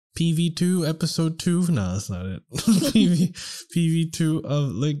PV2 episode 2. No, that's not it. PV2 of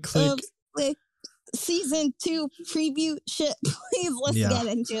Link Click. Season 2 preview shit. Please, let's get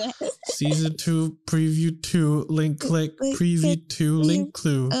into it. Season 2 preview 2 Link Click preview 2 Link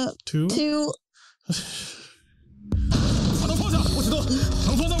Clue 2.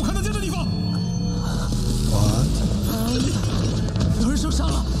 What?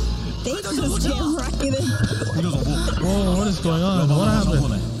 They just jam right in. Oh, what is going on? What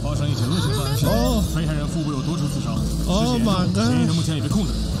happened? Oh my god.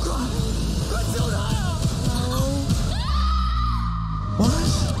 What?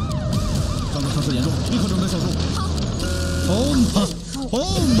 Oh my.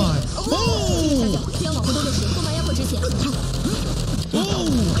 Oh my. Oh!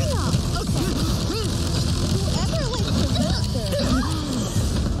 Oh!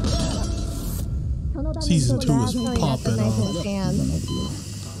 Season 2 is popping off.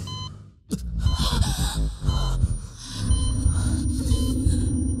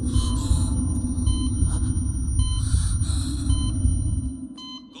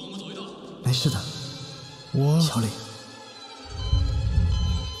 What?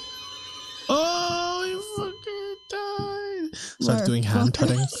 Oh, you fucking died. Start doing hand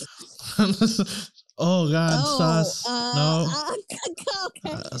tutting. Oh god, sus. No.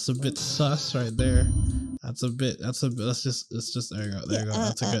 Okay. That's a bit sus right there. Let's just there you go. There you go.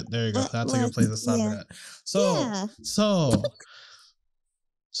 That's a good That's a good place to stop it at. So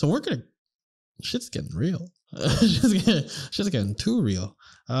we're gonna shit's getting real. shit's getting too real.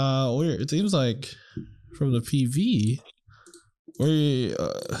 It seems like from the PV you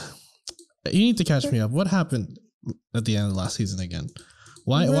need to catch me up. What happened at the end of the last season again?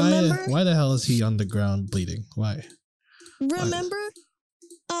 Why the hell is he on the ground bleeding? Why? Remember?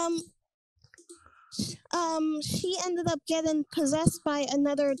 She ended up getting possessed by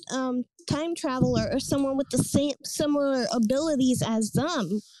another time traveler or someone with the similar abilities as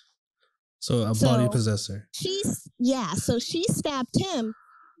them. So a body possessor. So she stabbed him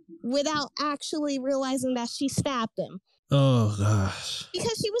without actually realizing that she stabbed him. Oh gosh.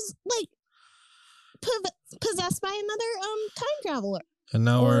 Because she was like possessed by another time traveler. And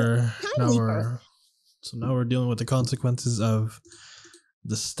now we're dealing with the consequences of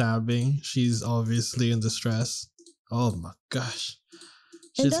the stabbing. She's obviously in distress. Oh my gosh.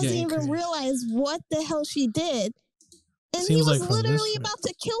 And doesn't even realize what the hell she did. And he was literally about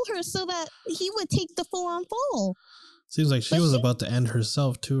to kill her so that he would take the full-on fall. Seems like she was about to end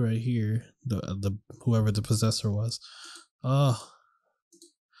herself too, right here. The whoever the possessor was. Oh.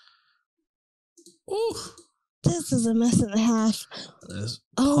 Ooh. This is a mess and a half. It's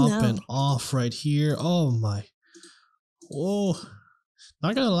popping off right here. Oh my. Whoa.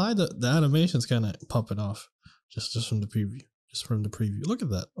 Not gonna lie, the animation's kind of popping off. Just from the preview. Look at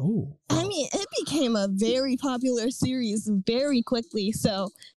that. Oh. Wow. I mean, it became a very popular series very quickly, so.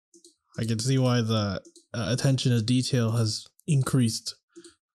 I can see why the attention to detail has increased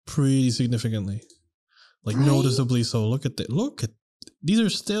pretty significantly. Like noticeably so. Look at these are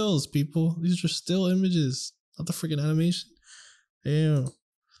stills, people. These are still images. Not the freaking animation. Damn.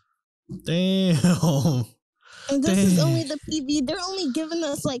 And this is only the PV. They're only giving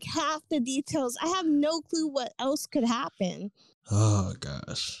us like half the details. I have no clue what else could happen. Oh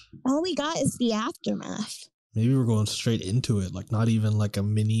gosh. All we got is the aftermath. Maybe we're going straight into it. Like not even like a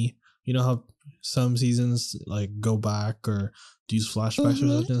mini. You know how some seasons like go back or use flashbacks or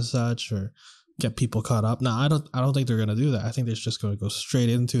something and such, or get people caught up. No, I don't think they're gonna do that. I think they're just gonna go straight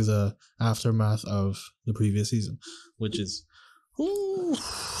into the aftermath of the previous season, which is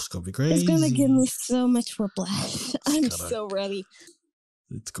it's gonna be crazy. It's gonna give me so much whiplash. I'm so ready.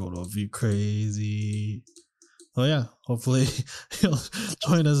 It's gonna be crazy. Oh yeah, hopefully he'll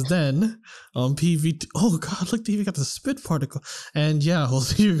join us then on PV2. Oh god, look, they even got the spit particle. And yeah, we'll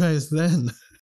see you guys then.